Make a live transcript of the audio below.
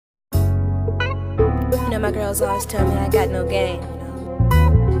my girls always tell me I got no game, you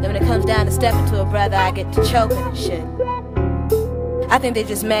know. Then when it comes down to stepping to a brother, I get to choking and shit. I think they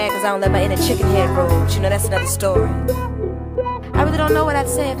just mad cause I don't let my inner chicken head roll, but you know, that's another story. I really don't know what I'd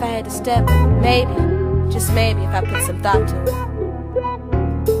say if I had to step, but maybe, just maybe, if I put some thought to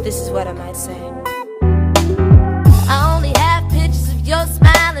it, this is what I might say. I only have pictures of your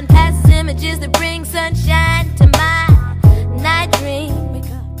smile and past images that bring sunshine to my night dream.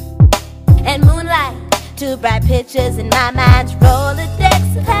 And moonlight, two bright pictures in my mind's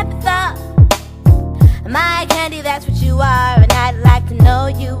Rolodex of happy thoughts. My candy, that's what you are, and I'd like to know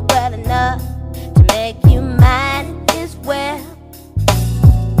you well enough to make you mine as well.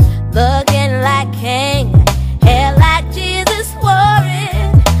 Looking like king, hair like Jesus wore it.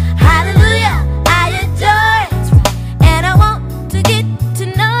 Hallelujah, I adore it, and I want to get to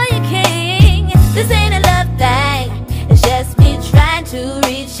know you, king. This ain't a love thing, it's just me trying to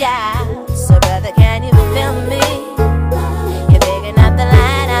reach out. So brother, can you feel me? You're picking up the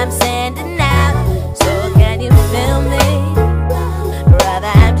line I'm sending out. So can you feel me? Brother,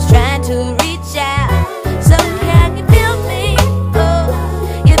 I'm just trying to reach out. So can you feel me?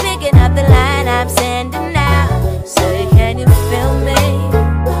 Oh, you're picking up the line I'm sending out. So can you feel me?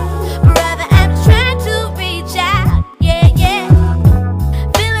 Brother, I'm just trying to reach out. Yeah, yeah.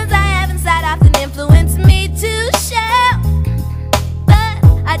 Feelings I have inside often influence me to shout, but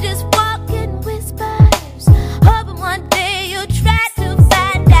I just walk in whispers, hoping one day you'll try to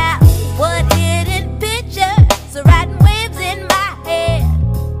find out what hidden pictures are riding waves in my head.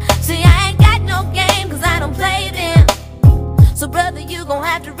 See, I ain't got no game cause I don't play them. So brother, you gon'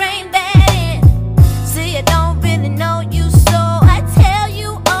 have to rein that in. See, I don't really know you, so I tell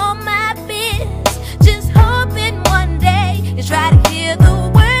you all my biz, just hoping one day you try to hear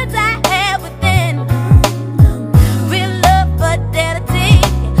the words I have within. Real love, fidelity,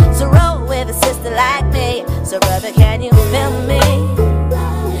 so roll with a sister like me. So brother, can you feel me?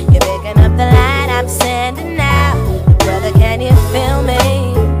 You're picking up the line I'm sending out. Brother, can you feel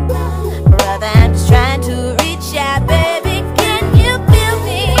me? Brother, I'm just trying to reach out, baby. Can you feel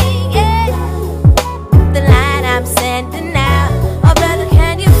me? Yeah, the line I'm sending out. Oh brother,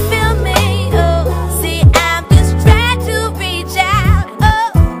 can you feel me? Oh, see, I'm just trying to reach out.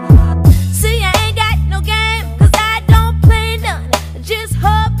 Oh, see, I ain't got no game cause I don't play none. Just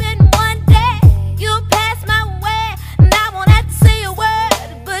hoping one day you'll pass my way and I won't have to say a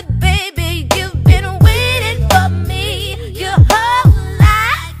word. But baby, you've been waiting for me your whole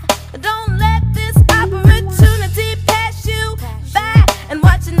life. Don't let this opportunity pass you by and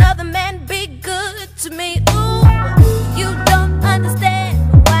watch another man be good to me. Ooh, you don't understand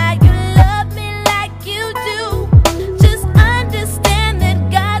why you love me like you do. Just understand that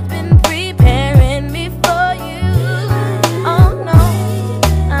God's been preparing me for you. Oh no,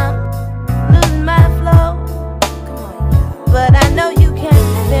 I'm losing my flow, but I know you can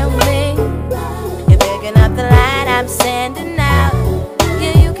feel me. You're picking up the line I'm sending out.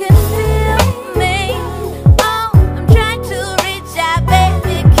 Yeah, you can feel me. Oh, I'm trying to reach out,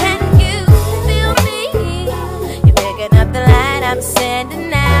 baby. Can you feel me? You're picking up the line I'm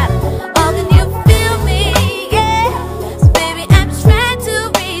sending out. Oh, can you feel me? Yeah, so baby, I'm just trying to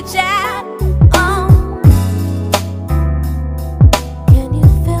reach out. Oh, can you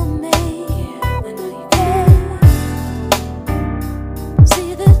feel me? Yeah, I know you can. See,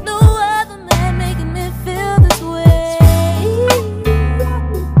 there's no other man making me feel this way.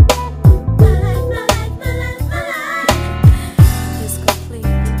 My life is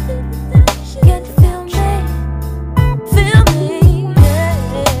complete. Can you feel me? Feel me?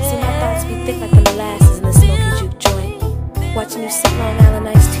 Yeah. See, my thoughts be thick like the molasses in the smoky juke joint. Watching you sip Long Island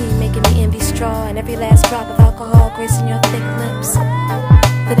iced tea, making me envy straw, and every last drop of alcohol gracing your thick lips.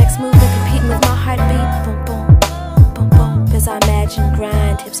 The next movement competing with my heartbeat, boom boom, boom boom, as I imagine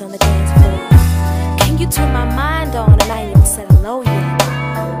grind tips on the dance floor. Can you turn my mind on, and I ain't even said hello yet.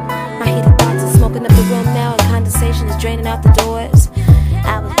 My heated thoughts are smoking up the room now, and condensation is draining out the doors.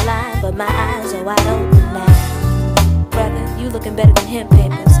 I was blind, but my eyes are wide open now. Brother, you looking better than hemp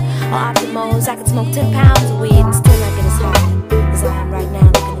papers or Optimos. I could smoke 10 pounds of weed and still not get as high as I am right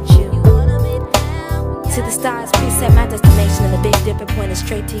now looking at you. See, the stars preset my destination, and the Big Dipper pointed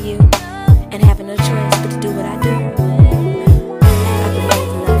straight to you. And having no choice but to do what I do.